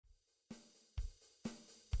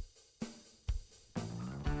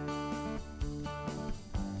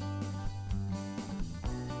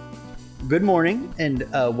Good morning and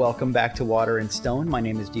welcome back to Water and Stone. My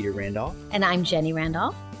name is Dieter Randolph. And I'm Jenny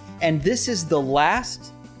Randolph. And this is the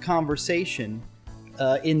last conversation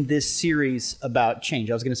in this series about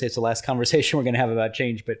change. I was going to say it's the last conversation we're going to have about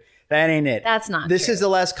change, but that ain't it. That's not This true. is the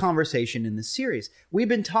last conversation in the series. We've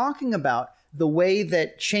been talking about the way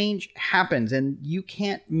that change happens, and you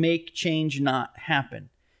can't make change not happen.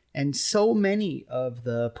 And so many of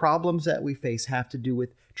the problems that we face have to do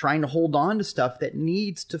with trying to hold on to stuff that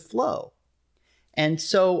needs to flow. And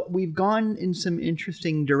so we've gone in some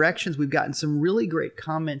interesting directions. We've gotten some really great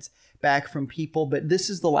comments back from people, but this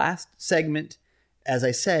is the last segment, as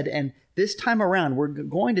I said. And this time around, we're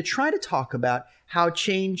going to try to talk about how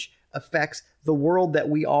change affects the world that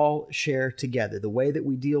we all share together, the way that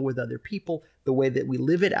we deal with other people, the way that we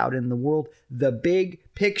live it out in the world. The big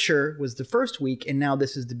picture was the first week, and now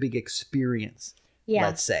this is the big experience. Yeah,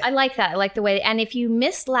 let's say. I like that. I like the way. And if you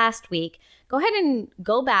missed last week, go ahead and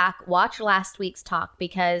go back, watch last week's talk,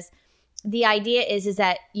 because the idea is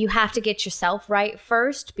that you have to get yourself right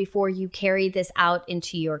first before you carry this out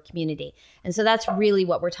into your community. And so that's really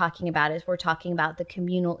what we're talking about, is we're talking about the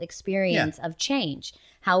communal experience of change,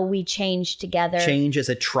 how we change together. Change as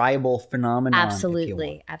a tribal phenomenon.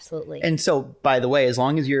 Absolutely. Absolutely. And so, by the way, as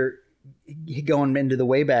long as you're going into the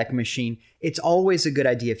Wayback Machine, it's always a good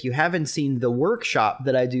idea. If you haven't seen the workshop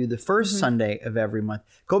that I do the first Sunday of every month,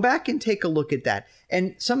 go back and take a look at that.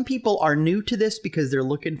 And some people are new to this because they're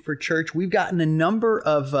looking for church. We've gotten a number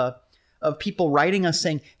of people writing us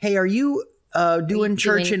saying, hey, are you doing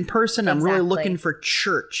church in person? I'm really looking for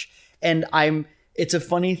church. And it's a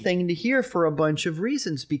funny thing to hear for a bunch of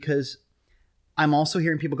reasons, because I'm also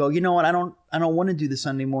hearing people go, you know what, I don't want to do the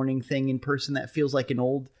Sunday morning thing in person. That feels like an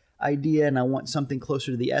old idea, and I want something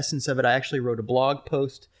closer to the essence of it. I actually wrote a blog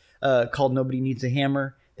post called Nobody Needs a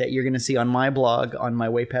Hammer that you're going to see on my blog on my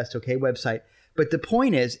Way Past OK website. But the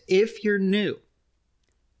point is, if you're new,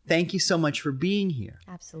 thank you so much for being here.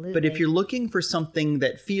 Absolutely. But if you're looking for something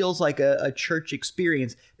that feels like a church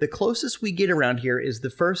experience, the closest we get around here is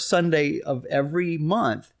the first Sunday of every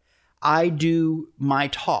month. I do my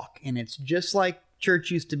talk, and it's just like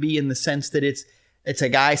church used to be, in the sense that it's a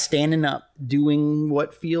guy standing up doing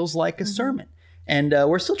what feels like a sermon. And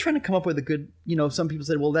we're still trying to come up with a good, some people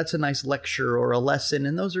said, well, that's a nice lecture or a lesson.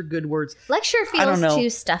 And those are good words. Lecture feels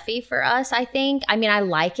too stuffy for us, I think. I mean, I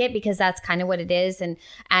like it because that's kind of what it is. And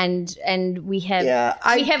we have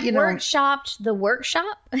workshopped the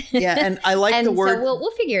workshop. Yeah. And I like the word. So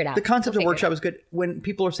we'll figure it out. The concept of workshop is good. When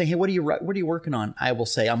people are saying, hey, what are you working on? I will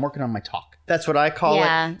say, I'm working on my talk. That's what I call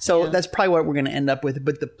it. So that's probably what we're going to end up with.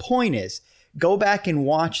 But the point is, go back and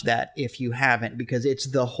watch that if you haven't, because it's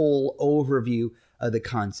the whole overview of the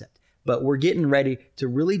concept. But we're getting ready to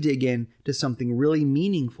really dig in to something really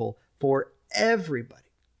meaningful for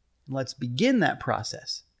everybody. Let's begin that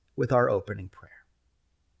process with our opening prayer.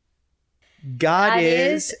 God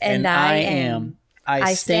is, and I am.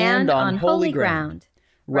 I stand on holy ground.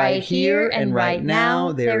 Right here and right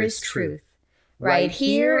now there is truth. Right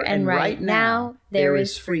here and right now there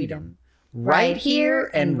is freedom. Right here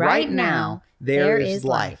and right now, there is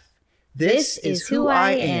life. This is who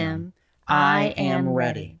I am. I am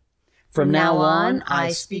ready. From now on,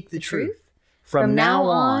 I speak the truth. From now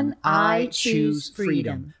on, I choose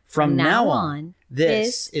freedom. From now on,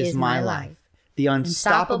 this is my life. The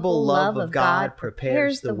unstoppable love of God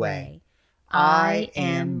prepares the way. I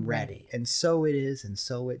am ready. And so it is, and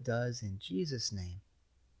so it does, in Jesus' name.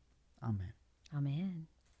 Amen. Amen.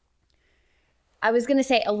 I was going to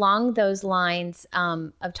say, along those lines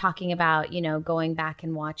of talking about, going back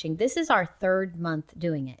and watching, this is our third month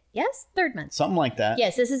doing it. Yes? Third month. Something like that.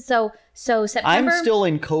 Yes, this is so September. I'm still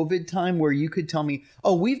in COVID time, where you could tell me,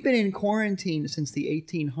 oh, we've been in quarantine since the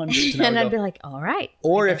 1800s. And I'd be like, all right.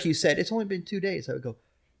 Or if you said, it's only been 2 days, I would go,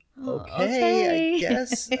 okay. I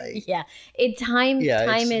guess. Yeah. Time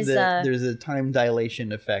is... there's a time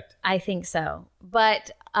dilation effect. I think so. But...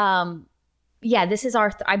 yeah, this is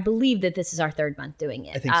I believe that this is our third month doing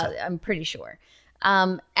it. I think so. I'm pretty sure.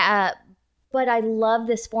 But I love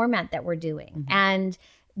this format that we're doing, and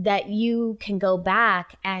that you can go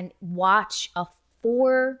back and watch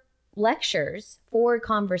 4 lectures, 4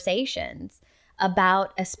 conversations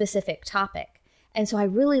about a specific topic. And so I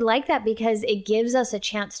really like that, because it gives us a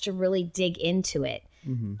chance to really dig into it.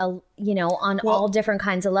 On all different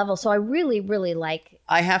kinds of levels. So I really, really like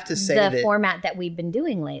I have to say the format that we've been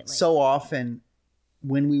doing lately. So often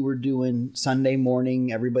when we were doing Sunday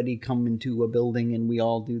morning, everybody come into a building and we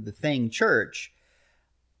all do the thing, church,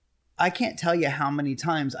 I can't tell you how many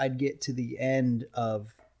times I'd get to the end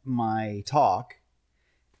of my talk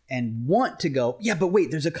and want to go, yeah, but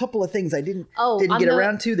wait, there's a couple of things I didn't get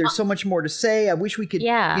around to. There's so much more to say. I wish we could,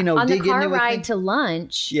 on dig the car into ride to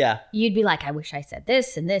lunch. Yeah. You'd be like, I wish I said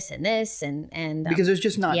this and this and this. And because there's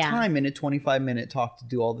just not time in a 25-minute talk to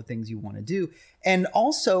do all the things you want to do. And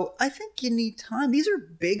also, I think you need time. These are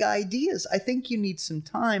big ideas. I think you need some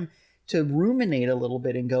time to ruminate a little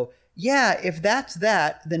bit and go, yeah, if that's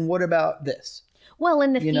that, then what about this? Well,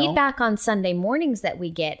 and the feedback on Sunday mornings that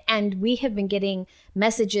we get, and we have been getting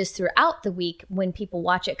messages throughout the week when people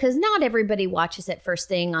watch it, because not everybody watches it first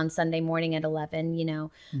thing on Sunday morning at 11.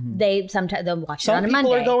 They'll watch it on a Monday. Some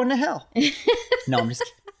people are going to hell. No, I'm just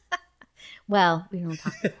kidding. Well, we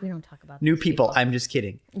don't talk about new people. I'm just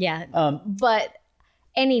kidding. Yeah, but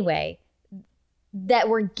anyway, that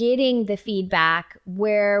we're getting the feedback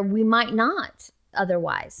where we might not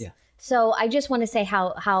otherwise. Yeah. So I just want to say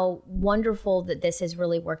how wonderful that this has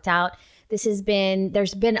really worked out. There's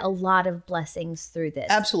been a lot of blessings through this.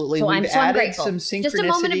 Absolutely. So We've I'm added grateful. some synchronicity. Just a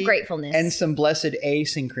moment of gratefulness. And some blessed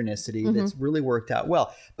asynchronicity that's really worked out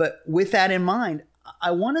well. But with that in mind, I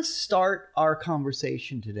want to start our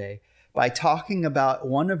conversation today by talking about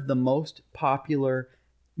one of the most popular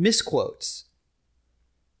misquotes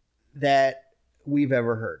that we've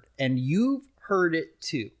ever heard. And you've heard it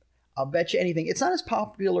too. I'll bet you anything. It's not as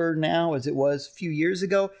popular now as it was a few years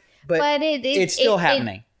ago, but it's still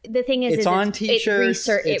happening. The thing is, it's on T-shirts.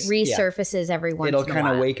 It resurfaces every once in a while. It'll kind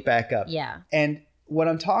of wake back up. Yeah. And what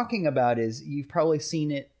I'm talking about is you've probably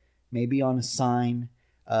seen it maybe on a sign,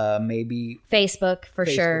 maybe Facebook for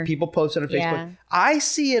sure. People post it on Facebook. Yeah. I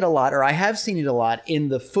see it a lot, or I have seen it a lot in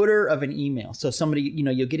the footer of an email. So somebody,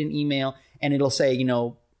 you'll get an email and it'll say,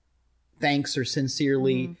 thanks or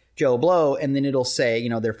sincerely Joe Blow, and then it'll say,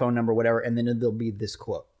 their phone number, whatever, and then there'll be this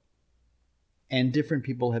quote. And different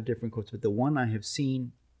people have different quotes, but the one I have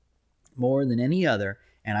seen more than any other,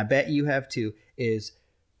 and I bet you have too, is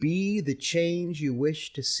be the change you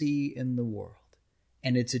wish to see in the world.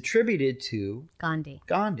 And it's attributed to Gandhi.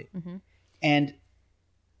 Mm-hmm. And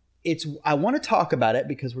I want to talk about it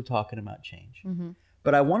because we're talking about change. Mm-hmm.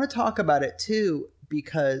 But I want to talk about it too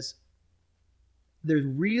because there's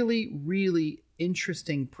really, really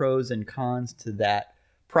interesting pros and cons to that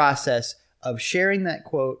process of sharing that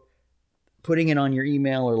quote, putting it on your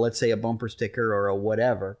email, or let's say a bumper sticker or a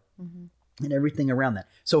whatever, and everything around that.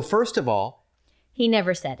 So first of all, he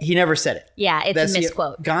never said it. He never said it. Yeah, it's a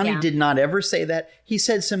misquote. Gandhi did not ever say that. He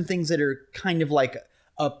said some things that are kind of like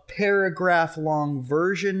a paragraph long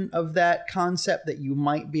version of that concept that you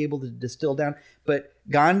might be able to distill down. But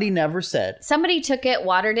Gandhi never said. Somebody took it,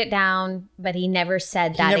 watered it down, but he never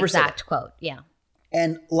said that exact quote. Yeah.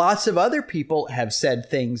 And lots of other people have said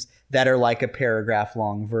things that are like a paragraph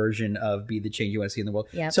long version of be the change you want to see in the world.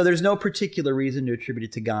 Yep. So there's no particular reason to attribute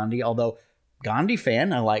it to Gandhi, although Gandhi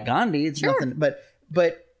fan, I like Gandhi. It's nothing,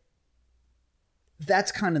 but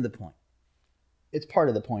that's kind of the point. It's part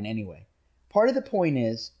of the point anyway. Part of the point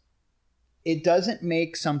is it doesn't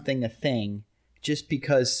make something a thing just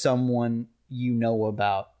because someone you know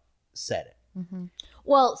about said it. Mm-hmm.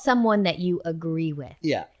 Well, someone that you agree with.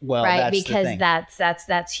 Yeah. Well, right? That's because the thing.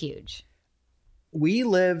 that's huge. We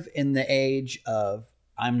live in the age of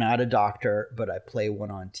I'm not a doctor, but I play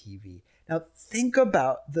one on TV. Now think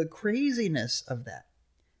about the craziness of that.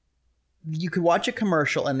 You could watch a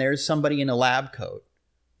commercial and there's somebody in a lab coat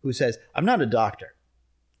who says, I'm not a doctor,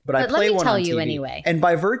 but I play one on TV. Let me tell you anyway. And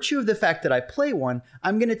by virtue of the fact that I play one,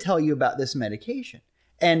 I'm going to tell you about this medication.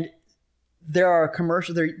 And there are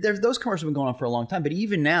commercials, those commercials have been going on for a long time, but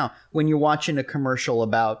even now, when you're watching a commercial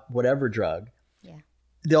about whatever drug,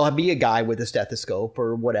 there'll be a guy with a stethoscope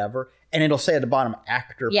or whatever, and it'll say at the bottom,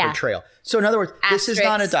 actor portrayal. So in other words, this is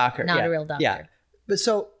not a doctor. Not a real doctor. Yeah. But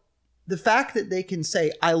so the fact that they can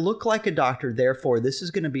say, I look like a doctor, therefore this is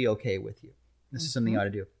going to be okay with you. This is something you ought to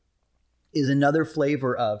do. Is another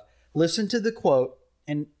flavor of listen to the quote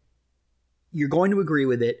and you're going to agree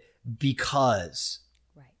with it because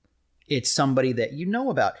it's somebody that you know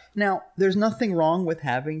about. Now, there's nothing wrong with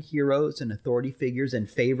having heroes and authority figures and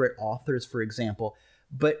favorite authors, for example.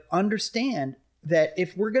 But understand that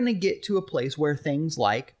if we're going to get to a place where things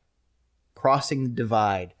like crossing the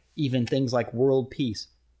divide, even things like world peace,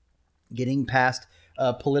 getting past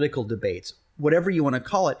political debates, whatever you want to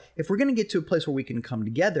call it, if we're going to get to a place where we can come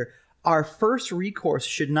together, our first recourse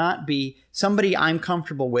should not be somebody I'm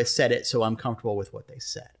comfortable with said it, so I'm comfortable with what they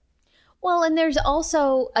said. Well, and there's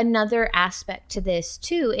also another aspect to this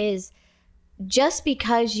too, is just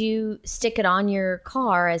because you stick it on your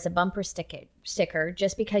car as a bumper sticker,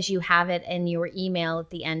 just because you have it in your email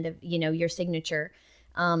at the end of, your signature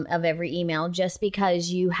of every email, just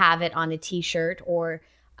because you have it on a t-shirt or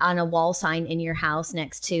on a wall sign in your house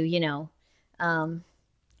next to,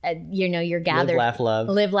 your gather, live,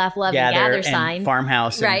 laugh, love, and gather and sign,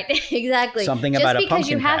 farmhouse, and right? Exactly. Something just about a because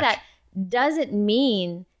pumpkin you have patch. that doesn't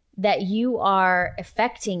mean that you are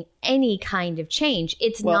affecting any kind of change.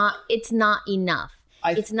 It's not enough.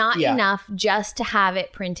 It's not enough just to have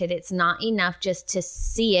it printed. It's not enough just to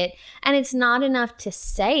see it. And it's not enough to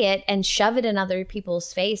say it and shove it in other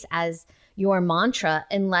people's face as your mantra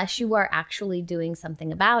unless you are actually doing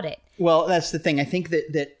something about it. Well, that's the thing. I think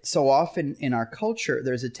that so often in our culture,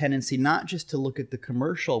 there's a tendency not just to look at the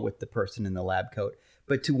commercial with the person in the lab coat,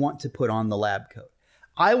 but to want to put on the lab coat.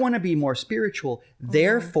 I want to be more spiritual.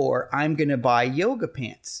 Therefore, I'm going to buy yoga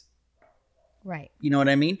pants. Right. You know what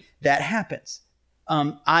I mean? That happens.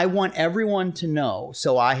 I want everyone to know,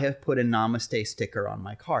 so I have put a Namaste sticker on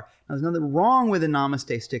my car. Now, there's nothing wrong with a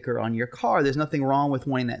Namaste sticker on your car. There's nothing wrong with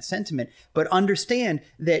wanting that sentiment. But understand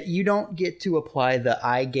that you don't get to apply the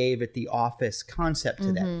I gave at the office concept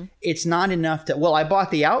to that. It's not enough that, well, I bought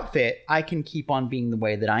the outfit. I can keep on being the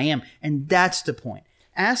way that I am. And that's the point.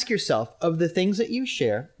 Ask yourself, of the things that you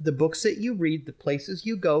share, the books that you read, the places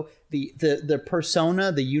you go, the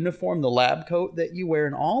persona, the uniform, the lab coat that you wear,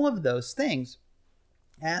 and all of those things,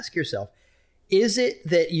 ask yourself, is it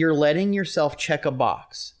that you're letting yourself check a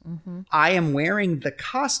box? I am wearing the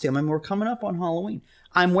costume, and we're coming up on Halloween.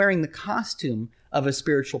 I'm wearing the costume of a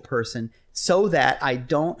spiritual person so that I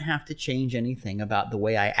don't have to change anything about the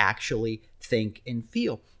way I actually think and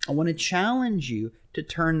feel. I want to challenge you to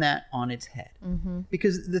turn that on its head.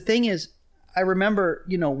 Because the thing is, I remember,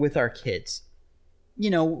 with our kids,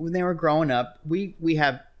 when they were growing up, we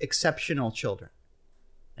have exceptional children.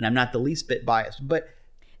 And I'm not the least bit biased, but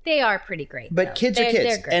they are pretty great. But kids are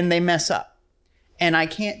kids, and they mess up. And I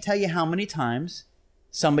can't tell you how many times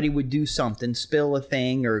somebody would do something, spill a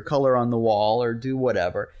thing or color on the wall or do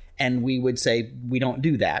whatever, and we would say, we don't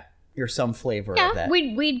do that, or some flavor of that.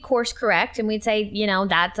 We'd course correct, and we'd say,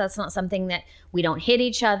 that's not something that we don't hit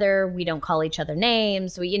each other, we don't call each other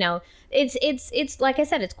names, it's like I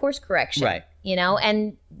said, it's course correction. Right.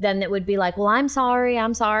 And then it would be like, well, I'm sorry.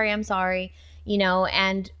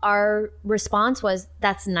 And our response was,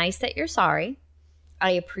 that's nice that you're sorry.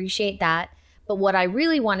 I appreciate that. But what I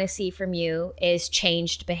really want to see from you is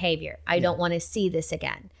changed behavior. I don't want to see this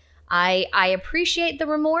again. I appreciate the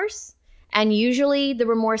remorse. And usually the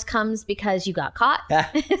remorse comes because you got caught.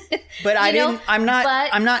 But I'm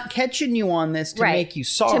not catching you on this to make you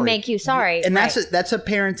sorry. To make you sorry. And that's a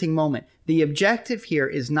parenting moment. The objective here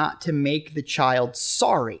is not to make the child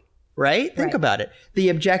sorry. Right? Think about it. The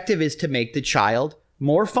objective is to make the child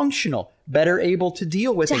more functional, better able to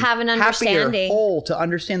deal with to have an understanding, happier, whole, to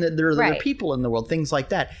understand that there are other people in the world, things like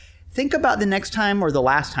that. Think about the next time, or the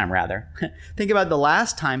last time rather. Think about the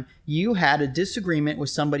last time you had a disagreement with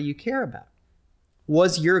somebody you care about.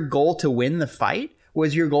 Was your goal to win the fight?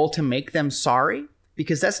 Was your goal to make them sorry?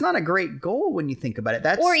 Because that's not a great goal when you think about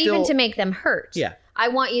it. Or even to make them hurt. Yeah. I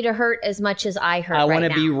want you to hurt as much as I hurt. I want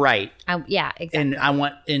to be right. Yeah, exactly.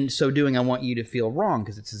 And in so doing, I want you to feel wrong,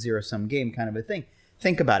 because it's a zero-sum game kind of a thing.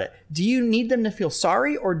 Think about it. Do you need them to feel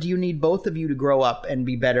sorry, or do you need both of you to grow up and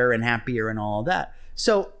be better and happier and all of that?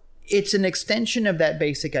 So it's an extension of that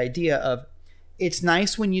basic idea of, it's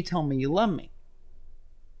nice when you tell me you love me.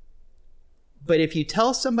 But if you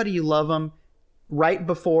tell somebody you love them right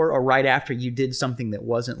before or right after you did something that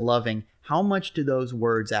wasn't loving, how much do those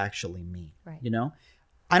words actually mean? Right.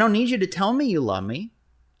 I don't need you to tell me you love me.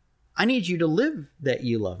 I need you to live that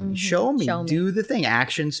you love me. Show me. Do the thing.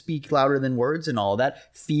 Actions speak louder than words and all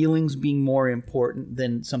that. Feelings being more important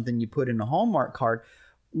than something you put in a Hallmark card.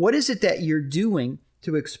 What is it that you're doing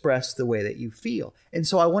to express the way that you feel? And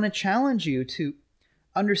so I want to challenge you to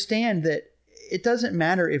understand that it doesn't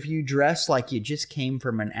matter if you dress like you just came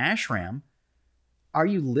from an ashram. Are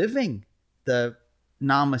you living the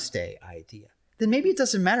Namaste idea? Then maybe it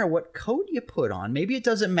doesn't matter what coat you put on. Maybe it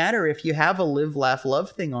doesn't matter if you have a live, laugh, love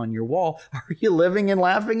thing on your wall. Are you living and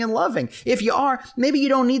laughing and loving? If you are, maybe you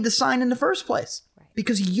don't need the sign in the first place,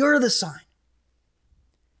 because you're the sign.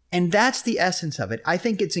 And that's the essence of it. I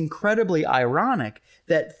think it's incredibly ironic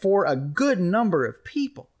that for a good number of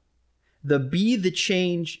people, the be the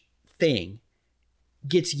change thing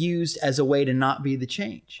gets used as a way to not be the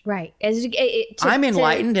change. Right. I'm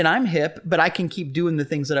enlightened and I'm hip, but I can keep doing the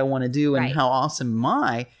things that I want to do, and how awesome am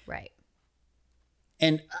I? Right.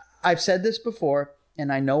 And I've said this before,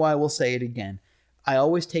 and I know I will say it again. I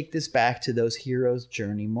always take this back to those hero's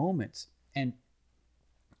journey moments. And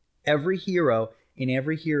every hero in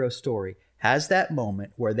every hero story has that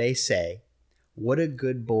moment where they say, what a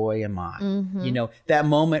good boy am I? That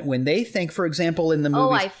moment when they think, for example, in the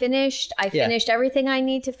movies. I finished everything I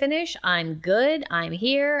need to finish. I'm good. I'm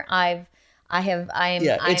here. I've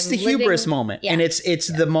It's the hubris moment. Yeah. And it's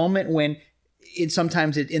the moment when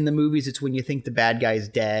sometimes in the movies, it's when you think the bad guy is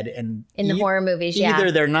dead. And in the horror movies,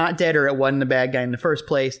 either they're not dead or it wasn't the bad guy in the first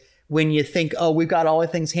place. When you think, oh, we've got all the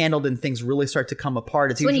things handled and things really start to come apart.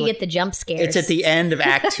 It's when you get the jump scares. It's at the end of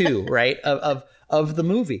Act 2, right? Of the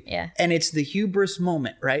movie. Yeah. And it's the hubris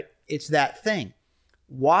moment, right? It's that thing.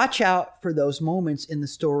 Watch out for those moments in the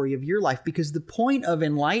story of your life, because the point of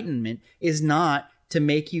enlightenment is not to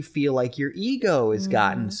make you feel like your ego has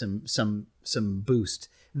gotten some boost.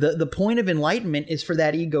 The point of enlightenment is for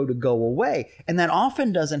that ego to go away. And that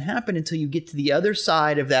often doesn't happen until you get to the other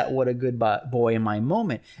side of that what a good boy am I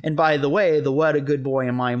moment. And by the way, the what a good boy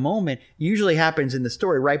am I moment usually happens in the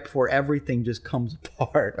story right before everything just comes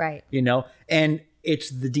apart. Right. And it's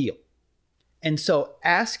the deal. And so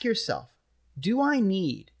ask yourself, do I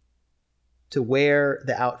need to wear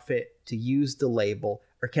the outfit, to use the label,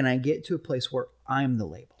 or can I get to a place where I'm the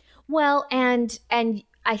label? Well, and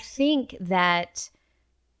I think that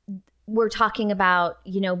we're talking about,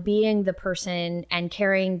 being the person and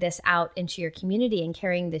carrying this out into your community and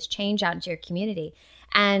carrying this change out into your community.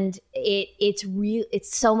 And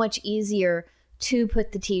it's so much easier to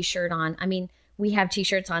put the t-shirt on. I mean, we have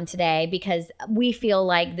t-shirts on today because we feel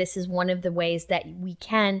like this is one of the ways that we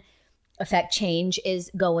can affect change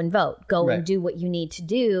is go and vote, and do what you need to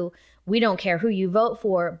do. We don't care who you vote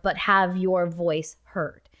for, but have your voice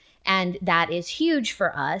heard. And that is huge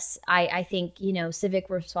for us. I think,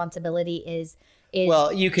 civic responsibility is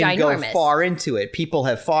well, you can ginormous. Go far into it. People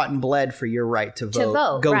have fought and bled for your right to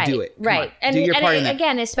vote. Go right, do it. Come right. on. And, do your part in that.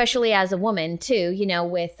 Again, especially as a woman too,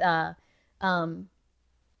 with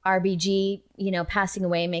RBG, passing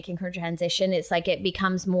away, making her transition, it's like it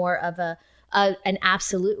becomes more of an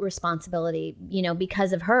absolute responsibility,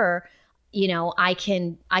 because of her. I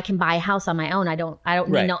can buy a house on my own. I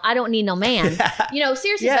don't need no man.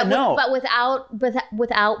 Seriously. But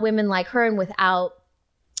without women like her and without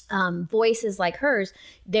voices like hers,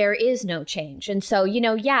 there is no change. And so,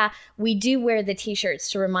 we do wear the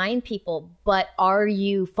t-shirts to remind people, but are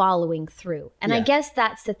you following through? And I guess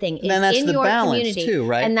that's the thing. And that's in the your balance community, too,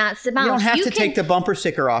 right? And that's the balance. You don't have to take the bumper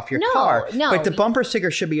sticker off your car. No. But the bumper sticker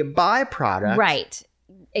should be a byproduct. Right.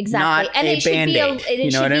 Exactly. Not and a it should Band-Aid. be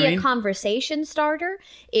You know what I mean? a conversation starter.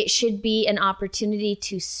 It should be an opportunity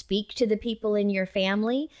to speak to the people in your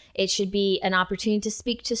family. It should be an opportunity to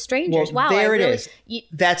speak to strangers. Well, there it is.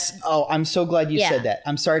 I'm so glad you said that.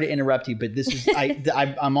 I'm sorry to interrupt you, but this is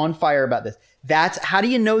I'm on fire about this. That's how do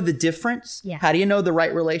you know the difference? Yeah. How do you know the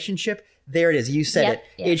right relationship? There it is. You said it.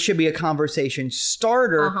 Yep. It should be a conversation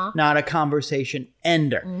starter, not a conversation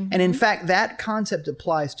ender. Mm-hmm. And in fact, that concept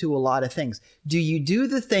applies to a lot of things. Do you do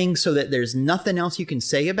the thing so that there's nothing else you can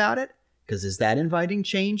say about it? Because is that inviting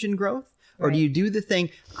change and growth? Or do you do the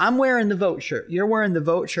thing, I'm wearing the vote shirt, you're wearing the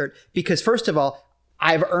vote shirt, because first of all,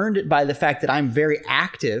 I've earned it by the fact that I'm very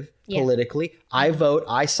active politically. I vote.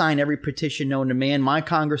 I sign every petition known to man. My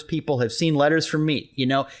Congress people have seen letters from me.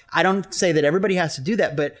 I don't say that everybody has to do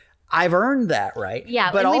that, but I've earned that right.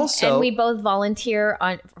 Yeah, but and we both volunteer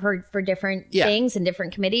for different things and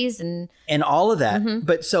different committees and all of that. Mm-hmm.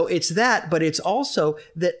 But so it's that, but it's also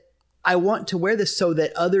that I want to wear this so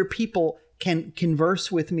that other people can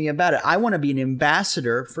converse with me about it. I want to be an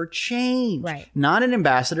ambassador for change, not an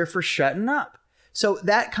ambassador for shutting up. So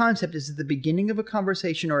that concept is at the beginning of a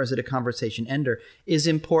conversation, or is it a conversation ender, is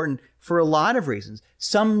important for a lot of reasons.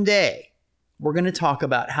 Someday, we're going to talk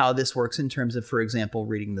about how this works in terms of, for example,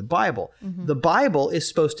 reading the Bible. Mm-hmm. The Bible is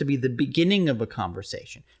supposed to be the beginning of a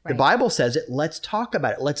conversation. Right. The Bible says it. Let's talk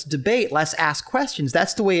about it. Let's debate. Let's ask questions.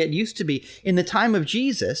 That's the way it used to be. In the time of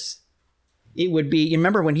Jesus, it would be, you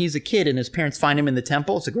remember when he's a kid and his parents find him in the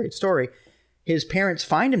temple? It's a great story. His parents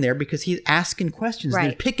find him there because he's asking questions. Right.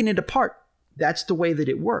 They're picking it apart. That's the way that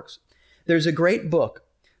it works. There's a great book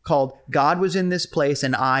called God Was in This Place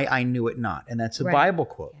and I Knew It Not. And that's a Bible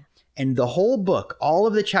quote. Yeah. And the whole book, all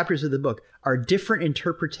of the chapters of the book are different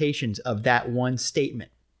interpretations of that one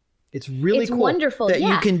statement. It's really cool. It's wonderful that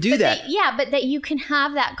you can do that. But that you can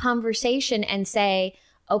have that conversation and say,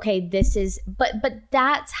 okay, this is, but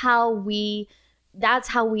that's how we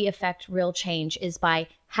affect real change, is by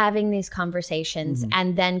having these conversations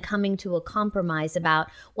and then coming to a compromise about,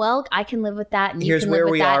 well, I can live with that and you can live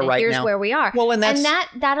with that. And here's where we are. Well, and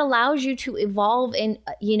that allows you to evolve in,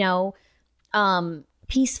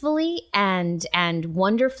 peacefully and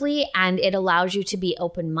wonderfully, and it allows you to be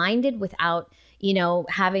open-minded without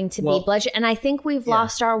having to be bludgeoned. And I think we've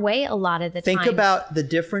lost our way a lot of the time. Think about the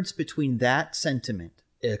difference between that sentiment,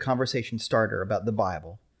 a conversation starter about the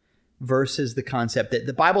Bible, versus the concept that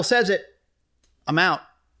the Bible says it, I'm out.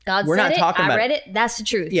 God We're said not it. talking about I read it. That's the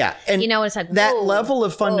truth. Yeah. And you know, it's like that whoa, level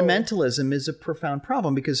of whoa. fundamentalism is a profound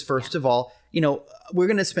problem because first of all, you know, we're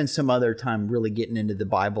going to spend some other time really getting into the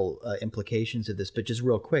Bible implications of this, but just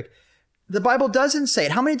real quick, the Bible doesn't say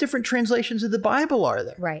it. How many different translations of the Bible are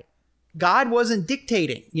there? Right. God wasn't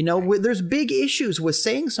dictating, you know, there's big issues with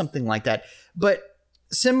saying something like that. But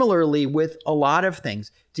similarly with a lot of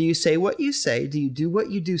things, do you say what you say? Do you do what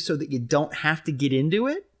you do so that you don't have to get into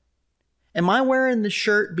it? Am I wearing the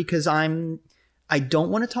shirt because I don't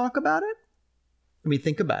want to talk about it? I mean,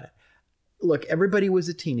 think about it. Look, everybody was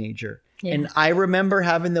a teenager. Yeah. And I remember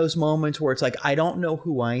having those moments where it's like, I don't know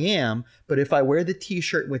who I am, but if I wear the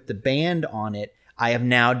t-shirt with the band on it, I have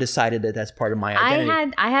now decided that that's part of my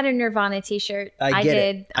identity. I had a Nirvana t-shirt. I get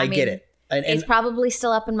did. it. I mean, get it. And it's probably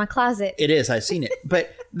still up in my closet. It is. I've seen it.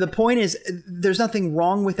 But the point is, there's nothing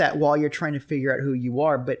wrong with that while you're trying to figure out who you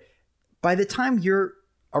are. But by the time you're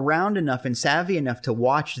around enough and savvy enough to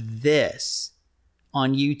watch this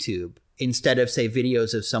on YouTube instead of, say,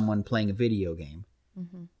 videos of someone playing a video game,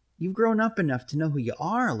 you've grown up enough to know who you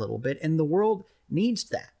are a little bit, and the world needs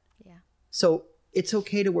that. Yeah. So it's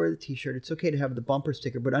okay to wear the t-shirt. It's okay to have the bumper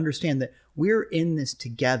sticker, but understand that we're in this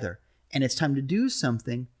together, and it's time to do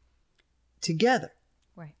something together.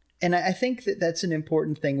 Right. And I think that that's an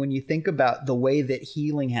important thing when you think about the way that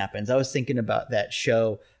healing happens. I was thinking about that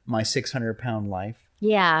show, My 600-Pound Life.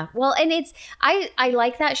 Yeah. Well, and it's, I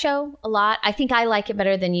like that show a lot. I think I like it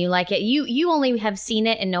better than you like it. You only have seen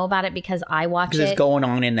it and know about it because I watch it. Because it's going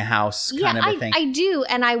on in the house kind of a thing. I do.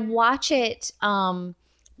 And I watch it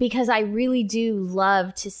because I really do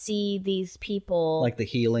love to see these people. Like the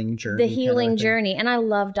healing journey. The healing journey. And I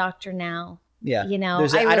love Dr. Now. Yeah. You know,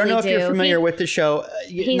 I don't know if you're familiar with the show. Not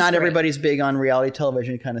great. Everybody's big on reality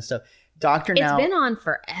television kind of stuff. Dr. Now. It's been on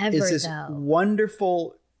forever, is this though.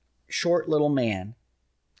 wonderful, short little man.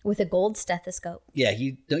 With a gold stethoscope. Yeah,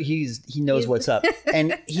 he knows what's up.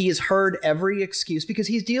 And he has heard every excuse because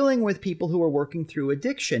he's dealing with people who are working through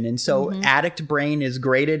addiction. And so addict brain is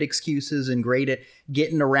great at excuses and great at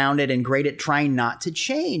getting around it and great at trying not to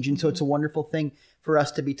change. And so it's a wonderful thing for us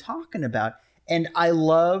to be talking about. And I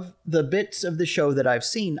love the bits of the show that I've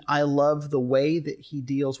seen. I love the way that he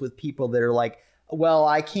deals with people that are like, well,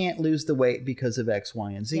 I can't lose the weight because of X,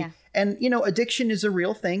 Y, and Z. Yeah. And, you know, addiction is a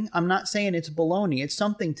real thing. I'm not saying it's baloney. It's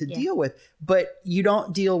something to deal with, but you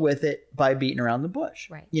don't deal with it by beating around the bush.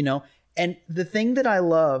 Right. You know, and the thing that I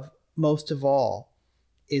love most of all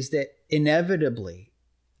is that inevitably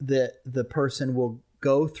the person will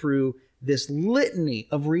go through this litany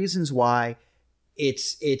of reasons why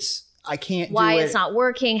it's I can't why do it. It's not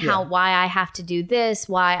working, why I have to do this,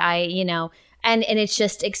 why I, you know, and it's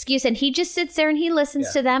just excuse. And he just sits there and he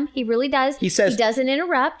listens to them. He really does. He doesn't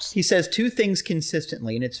interrupt. He says two things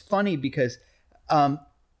consistently. And it's funny because I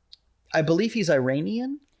believe he's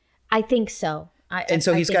Iranian. I think so. And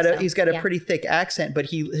so he's got a pretty thick accent, but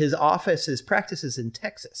his practice is in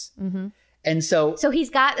Texas. Mm-hmm. And so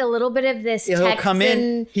he's got a little bit of this. He'll come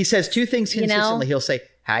in. He says two things consistently. He'll say,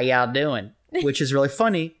 "How y'all doing?" which is really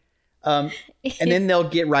funny. And then they'll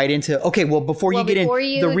get right into, okay, well, before you get in,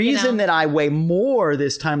 the reason that I weigh more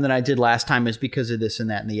this time than I did last time is because of this and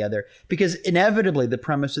that and the other. Because inevitably, the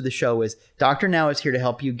premise of the show is Dr. Now is here to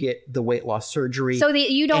help you get the weight loss surgery. So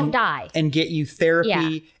that you don't die. And get you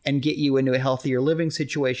therapy and get you into a healthier living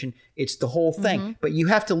situation. It's the whole thing. Mm-hmm. But you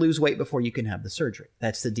have to lose weight before you can have the surgery.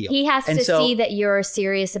 That's the deal. He has to see that you're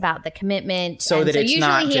serious about the commitment. So that it's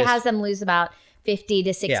not usually he has them lose about 50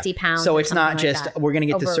 to 60 pounds. So it's not just, we're going to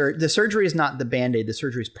get the surgery is not the Band-Aid. The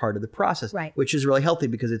surgery is part of the process, which is really healthy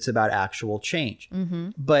because it's about actual change. Mm-hmm.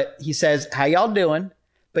 But he says, how y'all doing?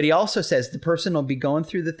 But he also says the person will be going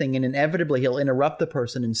through the thing and inevitably he'll interrupt the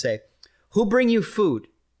person and say, who bring you food?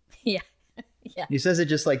 Yeah. Yeah. He says it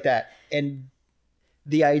just like that. And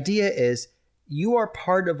the idea is you are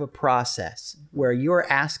part of a process where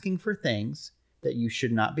you're asking for things that you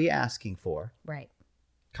should not be asking for. Right.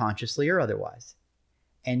 Consciously or otherwise.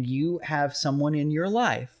 And you have someone in your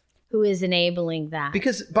life who is enabling that.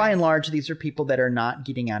 Because by and large, these are people that are not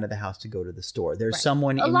getting out of the house to go to the store. There's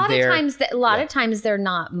someone in there. A lot of times they're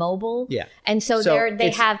not mobile. Yeah. And so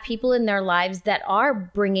they have people in their lives that are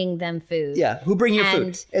bringing them food. Yeah. Who bring you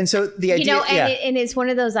food. And so the idea, and it's one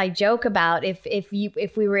of those I joke about. If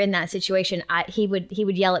we were in that situation, he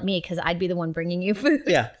would yell at me because I'd be the one bringing you food.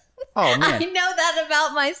 Yeah. Oh man. I know that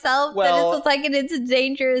about myself. Well, that it's like it's a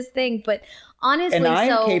dangerous thing, but honestly, and I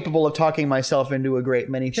am capable of talking myself into a great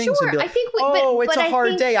many things. Sure, and be like, I think it's a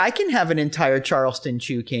hard day. I can have an entire Charleston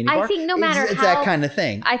Chew candy bar. I think no matter it's how, that kind of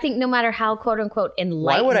thing. I think no matter how quote unquote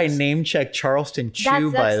enlightened. Why would I name check Charleston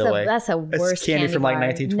Chew? By the way, that's a worse candy from like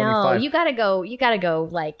 1925. No, you gotta go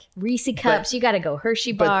like Reese cups. You gotta go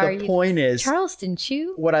Hershey bar. But the point is, Charleston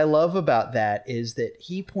Chew. What I love about that is that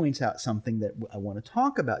he points out something that I want to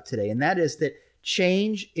talk about today, and that is that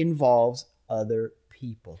change involves other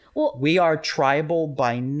people. Well, we are tribal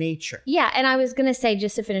by nature. Yeah, and I was going to say,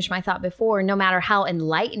 just to finish my thought before, no matter how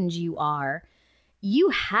enlightened you are, you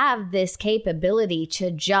have this capability to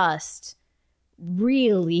just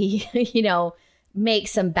really, make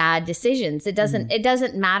some bad decisions. It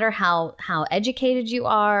doesn't matter how educated you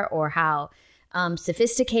are or how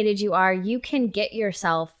sophisticated you are. You can get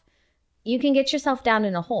yourself down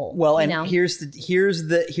in a hole. Well, and here's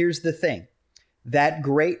the thing. That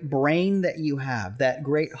great brain that you have, that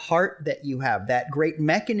great heart that you have, that great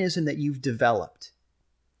mechanism that you've developed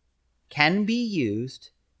can be used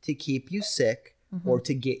to keep you sick or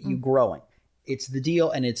to get you growing. It's the deal,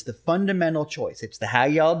 and it's the fundamental choice. It's the how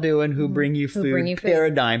y'all doing, who bring you food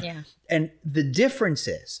paradigm. Yeah. And the difference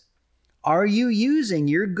is, are you using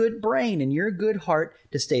your good brain and your good heart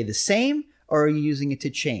to stay the same, or are you using it to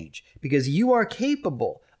change? Because you are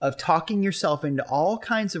capable of talking yourself into all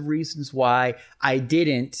kinds of reasons why I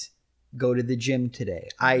didn't go to the gym today.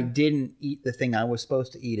 I didn't eat the thing I was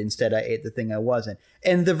supposed to eat. Instead, I ate the thing I wasn't.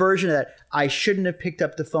 And the version of that, I shouldn't have picked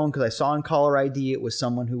up the phone because I saw on caller ID it was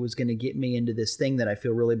someone who was going to get me into this thing that I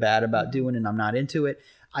feel really bad about doing and I'm not into it.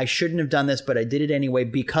 I shouldn't have done this, but I did it anyway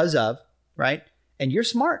because of, right? And you're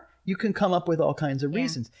smart. You can come up with all kinds of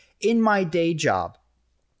reasons. In my day job,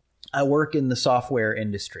 I work in the software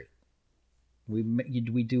industry.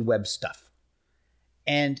 We do web stuff.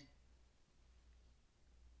 And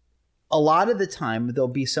a lot of the time, there'll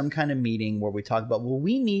be some kind of meeting where we talk about, well,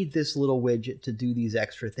 we need this little widget to do these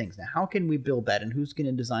extra things. Now, how can we build that? And who's going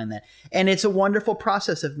to design that? And it's a wonderful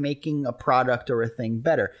process of making a product or a thing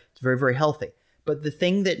better. It's very, very healthy. But the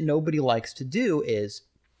thing that nobody likes to do is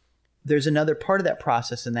there's another part of that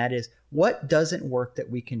process, and that is what doesn't work that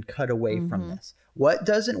we can cut away from this? What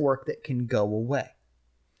doesn't work that can go away?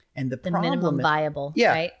 And the problem minimum is, viable,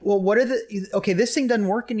 yeah. Right? Well, this thing doesn't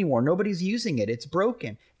work anymore. Nobody's using it. It's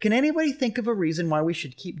broken. Can anybody think of a reason why we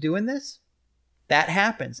should keep doing this? That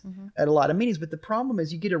happens at a lot of meetings. But the problem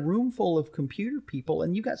is you get a room full of computer people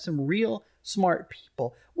and you got some real smart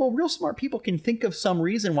people. Well, real smart people can think of some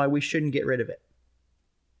reason why we shouldn't get rid of it.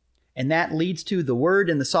 And that leads to the word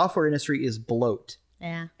in the software industry is bloat.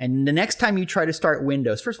 Yeah. And the next time you try to start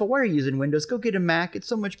Windows, first of all, why are you using Windows? Go get a Mac. It's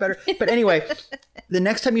so much better. But anyway, the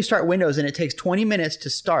next time you start Windows and it takes 20 minutes to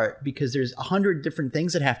start because there's 100 different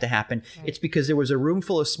things that have to happen, it's because there was a room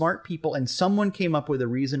full of smart people and someone came up with a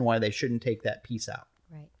reason why they shouldn't take that piece out.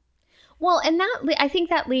 Right. Well, and I think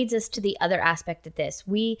that leads us to the other aspect of this.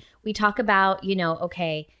 We talk about,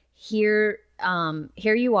 okay, here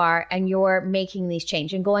you are and you're making these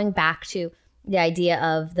changes and going back to the idea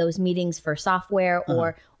of those meetings for software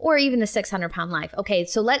or even the 600-pound life. Okay,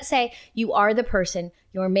 so let's say you are the person,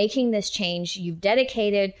 you're making this change, you've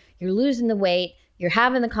dedicated, you're losing the weight, you're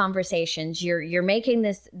having the conversations, you're making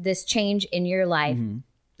this change in your life. Mm-hmm.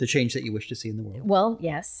 The change that you wish to see in the world. Well,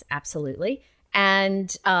 yes, absolutely.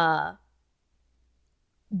 And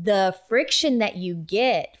the friction that you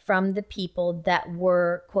get from the people that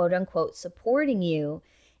were quote unquote supporting you,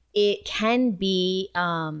 it can be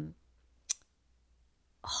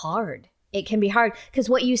hard. It can be hard because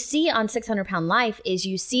what you see on 600-pound life is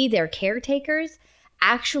you see their caretakers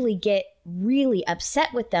actually get really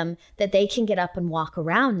upset with them that they can get up and walk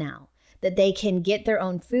around now, that they can get their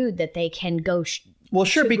own food, that they can go well,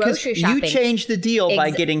 sure, because you changed the deal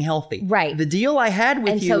by getting healthy. Right. The deal I had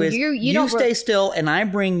with you is you stay still and I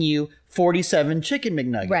bring you 47 chicken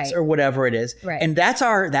McNuggets or whatever it is. Right. And that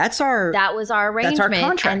was our arrangement. That's our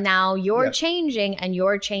contract. And now you're changing and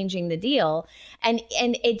you're changing the deal. And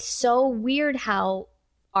it's so weird how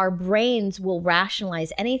our brains will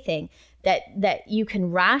rationalize anything, that you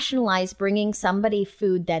can rationalize bringing somebody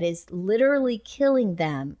food that is literally killing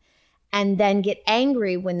them and then get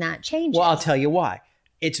angry when that changes. Well, I'll tell you why.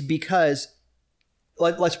 It's because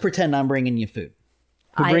let's pretend I'm bringing you food.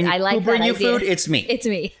 I like who bring that you idea. Food? It's me. It's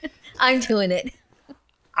me. I'm doing it.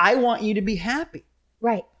 I want you to be happy.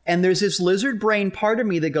 Right. And there's this lizard brain part of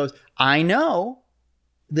me that goes, I know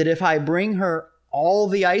that if I bring her all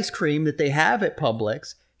the ice cream that they have at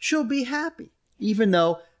Publix, she'll be happy, even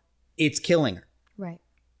though it's killing her. Right.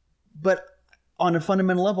 But on a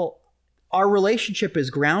fundamental level, our relationship is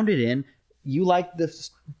grounded in you like the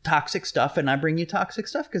toxic stuff and I bring you toxic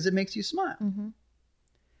stuff because it makes you smile. Mm-hmm.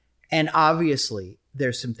 And obviously,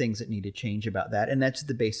 there's some things that need to change about that. And that's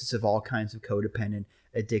the basis of all kinds of codependent,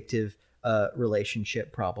 addictive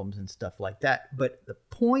relationship problems and stuff like that. But the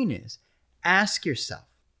point is, ask yourself,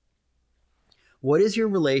 what is your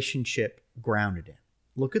relationship grounded in?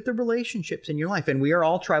 Look at the relationships in your life. And we are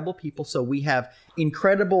all tribal people, so we have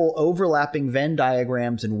incredible overlapping Venn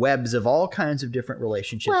diagrams and webs of all kinds of different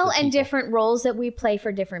relationships. Well, with and people. different roles that we play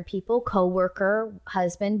for different people, coworker,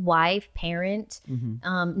 husband, wife, parent,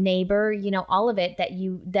 neighbor, all of it that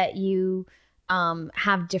you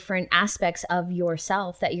have different aspects of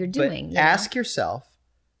yourself that you're doing. But ask yourself,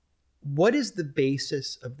 what is the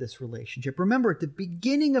basis of this relationship? Remember, at the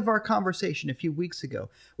beginning of our conversation a few weeks ago,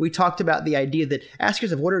 we talked about the idea that ask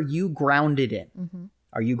yourself, what are you grounded in? Mm-hmm.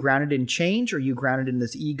 Are you grounded in change? Or are you grounded in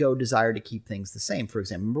this ego desire to keep things the same? For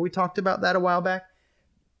example, remember we talked about that a while back?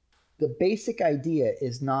 The basic idea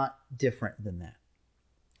is not different than that.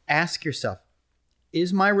 Ask yourself,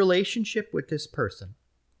 is my relationship with this person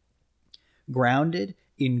grounded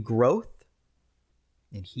in growth,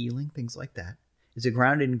 in healing, things like that? Is it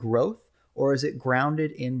grounded in growth, or is it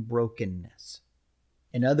grounded in brokenness?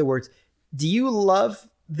 In other words, do you love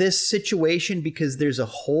this situation because there's a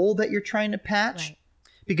hole that you're trying to patch? Right.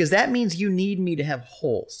 Because that means you need me to have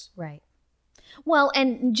holes. Right. Well,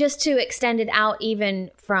 and just to extend it out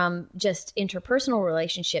even from just interpersonal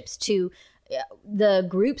relationships to the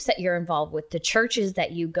groups that you're involved with, the churches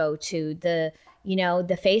that you go to, the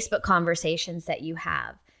Facebook conversations that you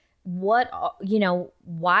have.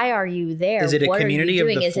 Why are you there? Is it a community of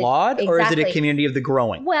the flawed, or is it a community of the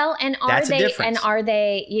growing? Well, and are they,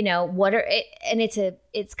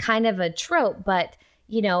 it's kind of a trope, but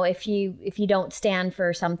if you don't stand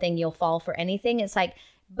for something, you'll fall for anything. It's like,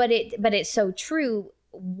 but it's so true.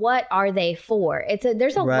 What are they for?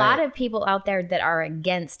 There's a lot of people out there that are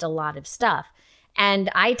against a lot of stuff.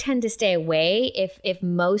 And I tend to stay away if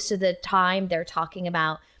most of the time they're talking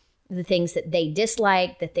about the things that they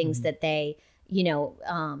dislike, the things that they,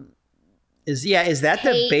 is that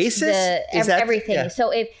the basis? Everything. Yeah.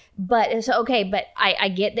 But I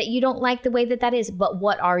get that you don't like the way that is, but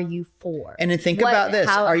what are you for? And then think about this.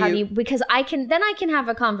 Because I can have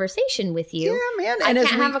a conversation with you. Yeah, man. And I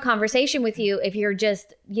can't have a conversation with you if you're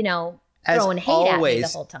just, throwing hate at me the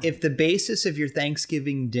whole time. If the basis of your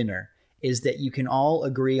Thanksgiving dinner is that you can all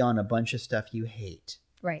agree on a bunch of stuff you hate.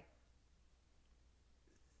 Right.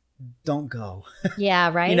 Don't go.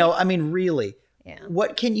 Yeah, right. Really. Yeah.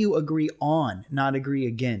 What can you agree on, not agree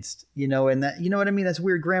against? And that, you know what I mean? That's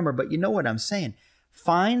weird grammar, but you know what I'm saying.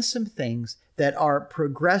 Find some things that are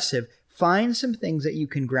progressive. Find some things that you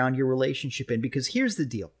can ground your relationship in, because here's the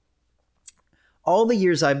deal. All the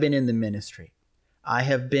years I've been in the ministry, I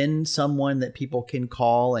have been someone that people can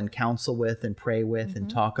call and counsel with and pray with and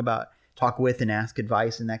talk with and ask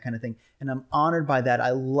advice and that kind of thing. And I'm honored by that.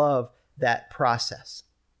 I love that process.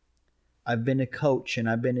 I've been a coach, and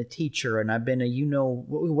I've been a teacher, and I've been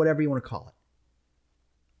whatever you want to call it.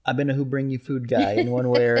 I've been a who bring you food guy in one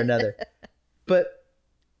way or another. But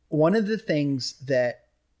one of the things that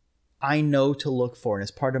I know to look for, and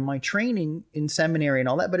as part of my training in seminary and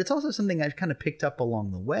all that, but it's also something I've kind of picked up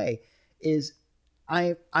along the way, is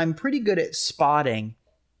I'm pretty good at spotting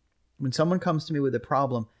when someone comes to me with a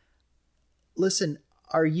problem. Listen,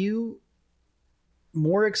 are you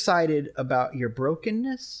more excited about your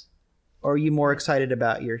brokenness, or are you more excited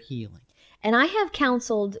about your healing? And I have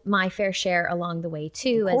counseled my fair share along the way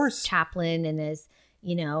too, as chaplain and as,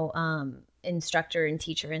 instructor and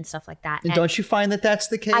teacher and stuff like that. And don't you find that that's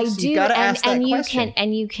the case? I do. You got to ask that question.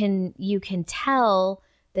 You can tell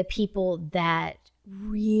the people that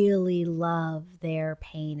really love their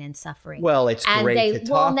pain and suffering. Well, it's great to talk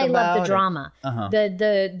about. And they love the drama. Uh-huh.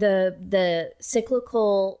 The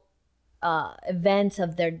cyclical events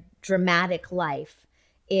of their dramatic life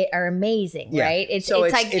are amazing, right?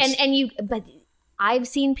 But I've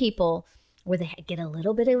seen people where they get a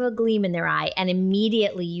little bit of a gleam in their eye, and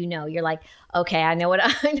immediately you're like, okay, I know what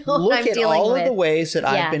I'm dealing with. Look at all of the ways that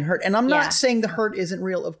I've been hurt. And I'm not saying the hurt isn't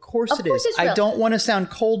real. Of course it is. I don't want to sound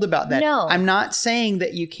cold about that. No. I'm not saying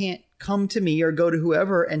that you can't come to me or go to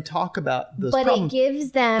whoever and talk about those problems. But it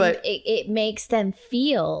gives them, it makes them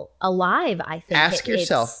feel alive, I think. Ask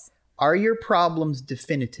yourself, are your problems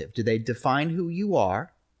definitive? Do they define who you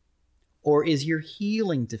are? Or is your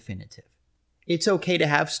healing definitive? It's okay to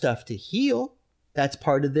have stuff to heal. That's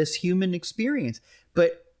part of this human experience.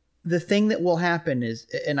 But the thing that will happen is,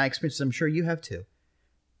 and I experienced this, I'm sure you have too,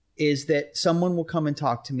 is that someone will come and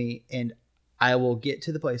talk to me, and I will get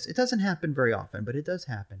to the place. It doesn't happen very often, but it does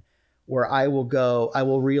happen, where I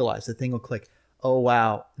will realize, the thing will click. Oh,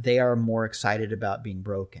 wow, they are more excited about being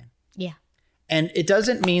broken. Yeah. And it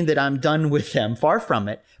doesn't mean that I'm done with them, far from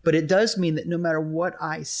it, but it does mean that no matter what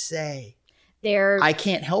I say, I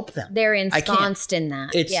can't help them. They're ensconced in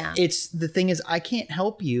that. It's the thing is, I can't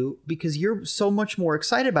help you because you're so much more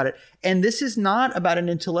excited about it. And this is not about an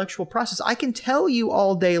intellectual process. I can tell you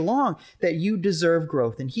all day long that you deserve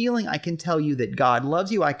growth and healing. I can tell you that God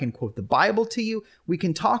loves you. I can quote the Bible to you. We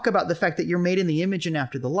can talk about the fact that you're made in the image and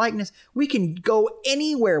after the likeness. We can go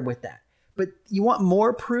anywhere with that. But you want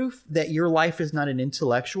more proof that your life is not an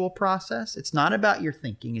intellectual process? It's not about your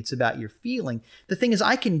thinking. It's about your feeling. The thing is,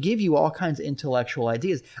 I can give you all kinds of intellectual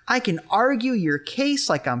ideas. I can argue your case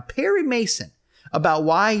like I'm Perry Mason about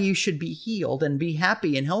why you should be healed and be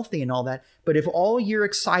happy and healthy and all that. But if all you're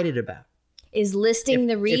excited about is listing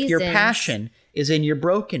the reasons, if your passion is in your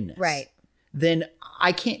brokenness, right, then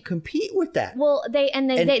I can't compete with that. Well, they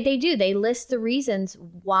do. They list the reasons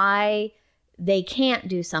why they can't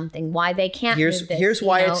do something, why they can't do this. Here's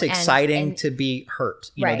why it's exciting to be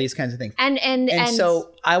hurt, you know, these kinds of things. And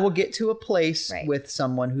so I will get to a place with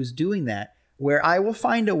someone who's doing that where I will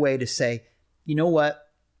find a way to say, you know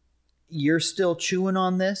what, you're still chewing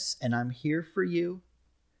on this and I'm here for you,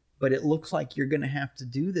 but it looks like you're going to have to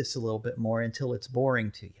do this a little bit more until it's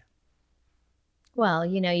boring to you. Well,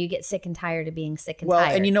 you know, you get sick and tired of being sick and tired.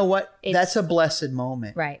 Well, and you know what? That's a blessed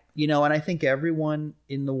moment. Right. You know, and I think everyone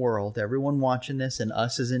in the world, everyone watching this and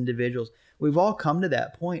us as individuals, we've all come to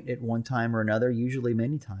that point at one time or another, usually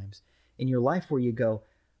many times in your life where you go,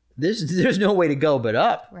 there's no way to go but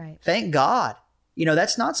up. Right. Thank God. You know,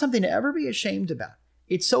 that's not something to ever be ashamed about.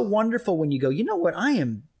 It's so wonderful when you go, you know what? I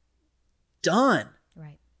am done.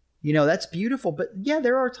 Right. You know, that's beautiful. But yeah,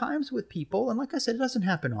 there are times with people, and like I said, it doesn't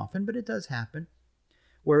happen often, but it does happen,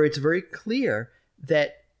 where it's very clear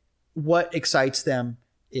that what excites them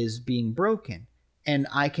is being broken. And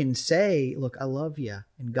I can say, look, I love you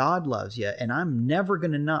and God loves you and I'm never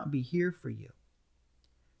going to not be here for you.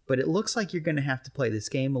 But it looks like you're going to have to play this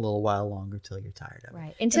game a little while longer till you're tired of it.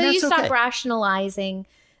 Right. Until you stop rationalizing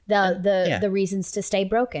the reasons to stay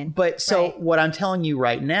broken. But so what I'm telling you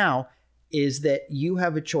right now is that you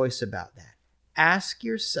have a choice about that. Ask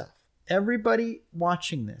yourself, everybody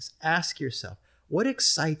watching this, ask yourself, what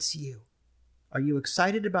excites you? Are you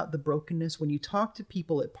excited about the brokenness? When you talk to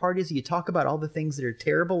people at parties, you talk about all the things that are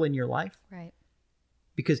terrible in your life. Right.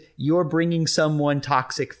 Because you're bringing someone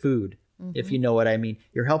toxic food, if you know what I mean.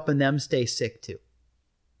 You're helping them stay sick too.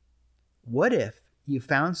 What if you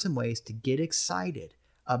found some ways to get excited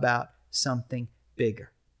about something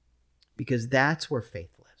bigger? Because that's where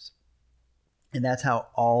faith lives. And that's how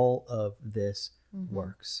all of this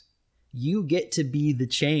works. You get to be the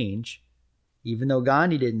change. Even though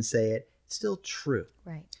Gandhi didn't say it, it's still true.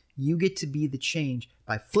 Right. You get to be the change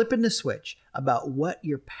by flipping the switch about what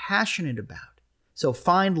you're passionate about. So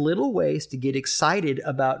find little ways to get excited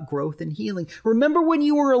about growth and healing. Remember when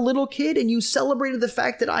you were a little kid and you celebrated the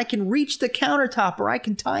fact that I can reach the countertop, or I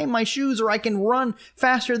can tie my shoes, or I can run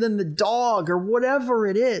faster than the dog, or whatever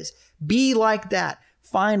it is. Be like that.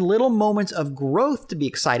 Find little moments of growth to be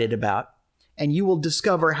excited about, and you will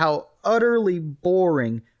discover how utterly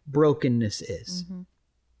boring brokenness is.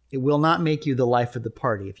 It will not make you the life of the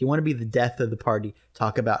party. If you want to be the death of the party,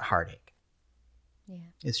 talk about heartache. Yeah.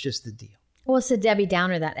 It's just the deal. Well, it's a Debbie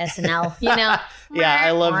Downer, that SNL, you know. Yeah,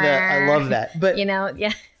 I love that. I love that. But you know,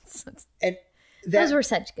 yeah. And those were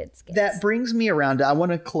such good skits. That brings me around. I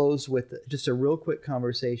want to close with just a real quick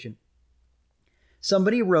conversation.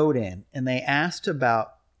 Somebody wrote in and they asked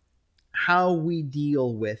about how we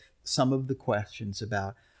deal with some of the questions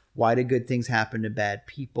about why do good things happen to bad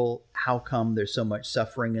people? How come there's so much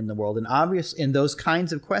suffering in the world? And obviously, in those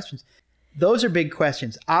kinds of questions, those are big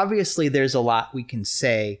questions. Obviously, there's a lot we can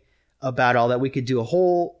say about all that. We could do a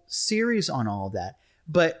whole series on all of that.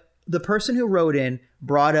 But the person who wrote in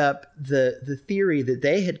brought up the theory that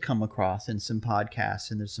they had come across in some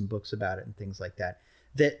podcasts, and there's some books about it and things like that.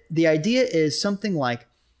 That the idea is something like,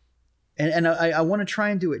 and I want to try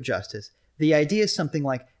and do it justice. The idea is something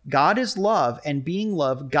like God is love, and being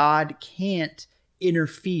love, God can't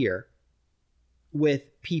interfere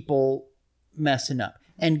with people messing up.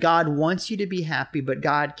 And God wants you to be happy, but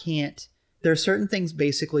God can't. There are certain things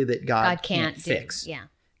basically that God can't fix. Yeah.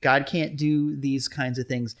 God can't do these kinds of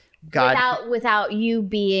things. Without you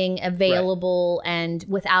being available, and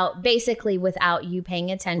without you paying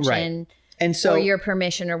attention. Right. And so, or your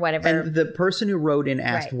permission or whatever. And the person who wrote in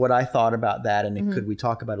asked what I thought about that, and could we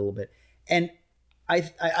talk about it a little bit? And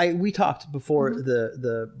we talked before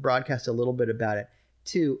the broadcast a little bit about it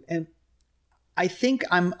too, and I think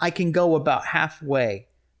I can go about halfway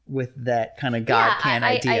with that kind of God can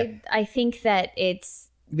idea. I think that it's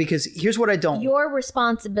Because here's what I don't. Your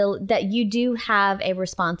responsibility, that you do have a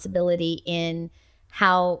responsibility in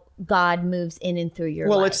how God moves in and through your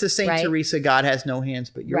life. Well, it's the Saint Teresa, God has no hands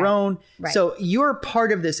but your own. Right. So you're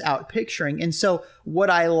part of this outpicturing. And so what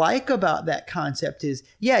I like about that concept is,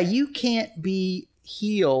 yeah, you can't be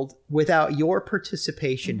healed without your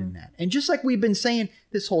participation in that. And just like we've been saying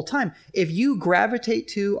this whole time, if you gravitate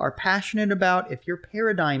to, are passionate about, if your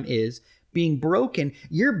paradigm is being broken,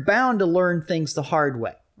 you're bound to learn things the hard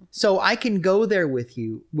way. So I can go there with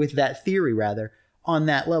you, with that theory rather, on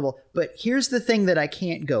that level. But here's the thing that I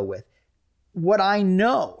can't go with. What I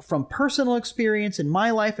know from personal experience in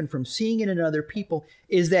my life and from seeing it in other people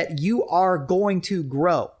is that you are going to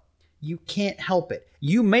grow. You can't help it.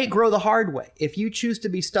 You may grow the hard way. If you choose to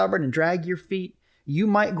be stubborn and drag your feet, you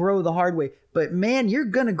might grow the hard way. But man, you're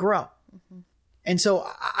going to grow. And so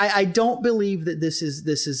I don't believe that this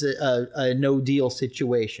is a no deal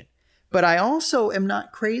situation. But I also am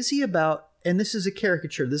not crazy about, and this is a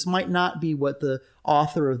caricature, this might not be what the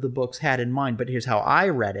author of the books had in mind, but here's how I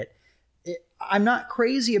read it. I'm not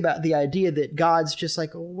crazy about the idea that God's just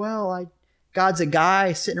like, oh, well, God's a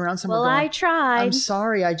guy sitting around somewhere going, I tried. I'm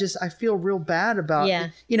sorry, I feel real bad about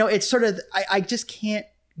it. You know, it's sort of, I just can't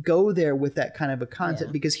go there with that kind of a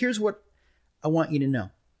concept because here's what I want you to know.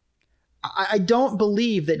 I don't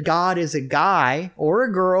believe that God is a guy or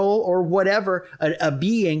a girl or whatever, a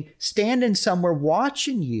being standing somewhere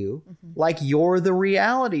watching you like you're the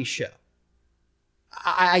reality show.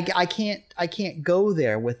 I can't go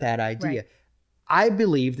there with that idea. Right. I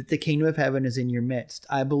believe that the kingdom of heaven is in your midst.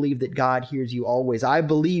 I believe that God hears you always. I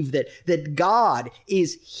believe that God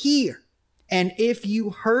is here. And if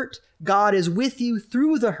you hurt, God is with you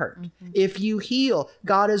through the hurt. If you heal,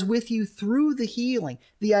 God is with you through the healing.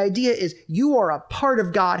 The idea is you are a part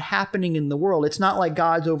of God happening in the world. It's not like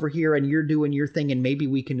God's over here and you're doing your thing and maybe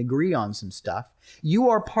we can agree on some stuff. You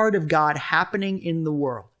are part of God happening in the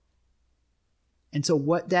world. And so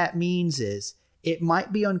what that means is it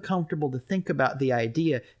might be uncomfortable to think about the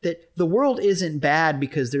idea that the world isn't bad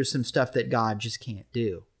because there's some stuff that God just can't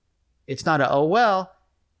do. It's not oh, well,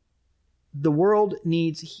 the world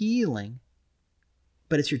needs healing,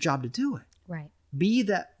 but it's your job to do it. Right. Be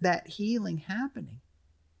that healing happening.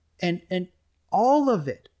 And all of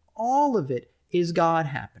it is God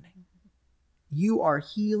happening. You are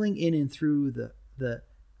healing in and through the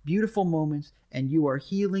beautiful moments, and you are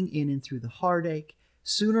healing in and through the heartache.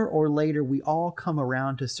 Sooner or later, we all come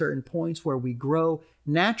around to certain points where we grow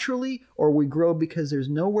naturally or we grow because there's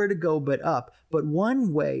nowhere to go but up. But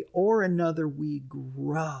one way or another, we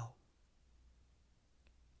grow.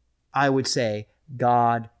 I would say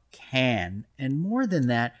God can. And more than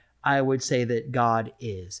that, I would say that God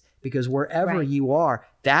is. Because wherever you are,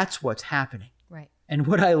 that's what's happening. Right. And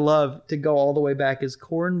what I love, to go all the way back, as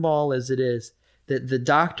cornball as it is, that the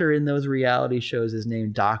doctor in those reality shows is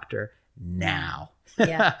named Dr. Now.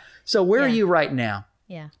 Yeah. So where are you right now?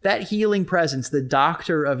 Yeah. That healing presence, the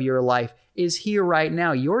doctor of your life, is here right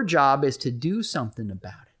now. Your job is to do something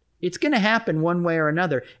about it. It's going to happen one way or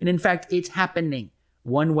another. And in fact, it's happening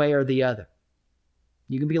one way or the other.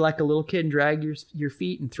 You can be like a little kid and drag your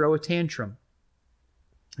feet and throw a tantrum.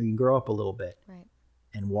 Or you can grow up a little bit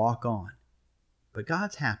and walk on. But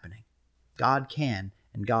God's happening. God can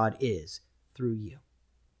and God is through you.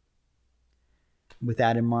 With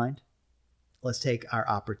that in mind, let's take our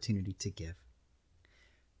opportunity to give.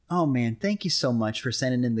 Oh man, thank you so much for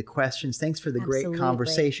sending in the questions. Thanks for the great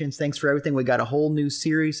conversations. Thanks for everything. We got a whole new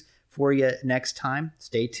series for you next time.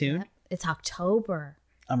 Stay tuned. Yep. It's October.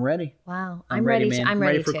 I'm ready. Wow. I'm ready, man. I'm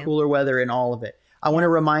ready for cooler weather and all of it. I want to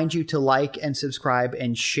remind you to like and subscribe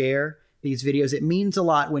and share these videos. It means a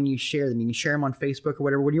lot when you share them. You can share them on Facebook or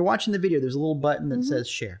whatever. When you're watching the video, there's a little button that says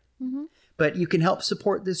share. But you can help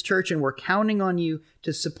support this church, and we're counting on you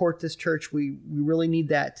to support this church. We really need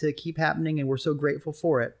that to keep happening, and we're so grateful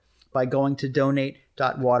for it, by going to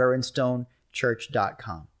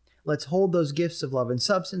donate.waterandstonechurch.com. Let's hold those gifts of love and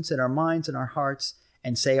substance in our minds and our hearts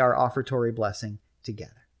and say our offertory blessing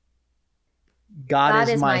together. God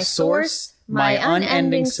is my source, my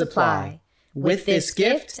unending supply. With this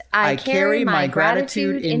gift, I carry my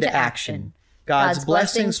gratitude into action. God's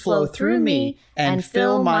blessings flow through me and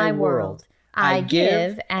fill my world. I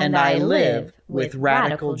give and I live with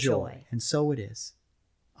radical joy. And so it is.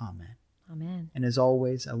 Amen. Amen. And as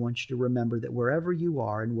always, I want you to remember that wherever you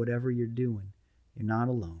are and whatever you're doing, you're not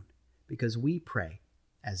alone, because we pray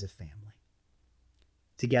as a family.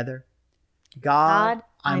 Together, God,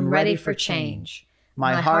 I'm ready for change.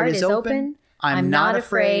 My heart is open. I'm not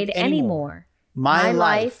afraid anymore. My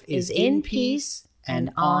life is in peace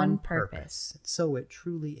and on purpose. So it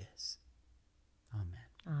truly is. Amen.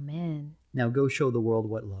 Amen. Now go show the world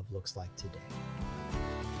what love looks like today.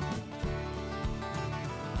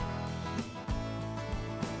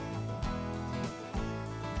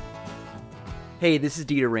 Hey, this is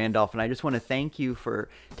Dieter Randolph, and I just want to thank you for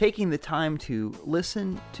taking the time to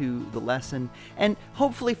listen to the lesson, and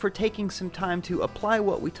hopefully for taking some time to apply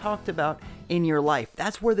what we talked about in your life.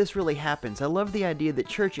 That's where this really happens. I love the idea that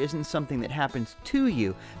church isn't something that happens to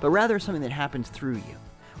you, but rather something that happens through you.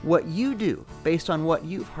 What you do, based on what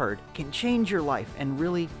you've heard, can change your life and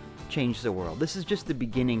really change the world. This is just the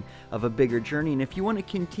beginning of a bigger journey, and if you want to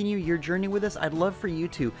continue your journey with us, I'd love for you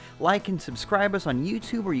to like and subscribe us on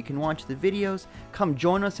YouTube, where you can watch the videos. Come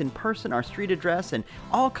join us in person. Our street address and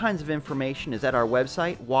all kinds of information is at our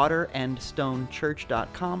website,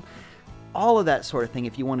 waterandstonechurch.com. All of that sort of thing.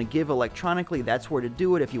 If you want to give electronically, that's where to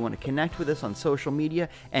do it. If you want to connect with us on social media,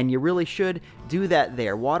 and you really should, do that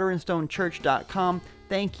there, waterandstonechurch.com.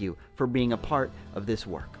 Thank you for being a part of this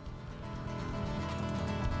work.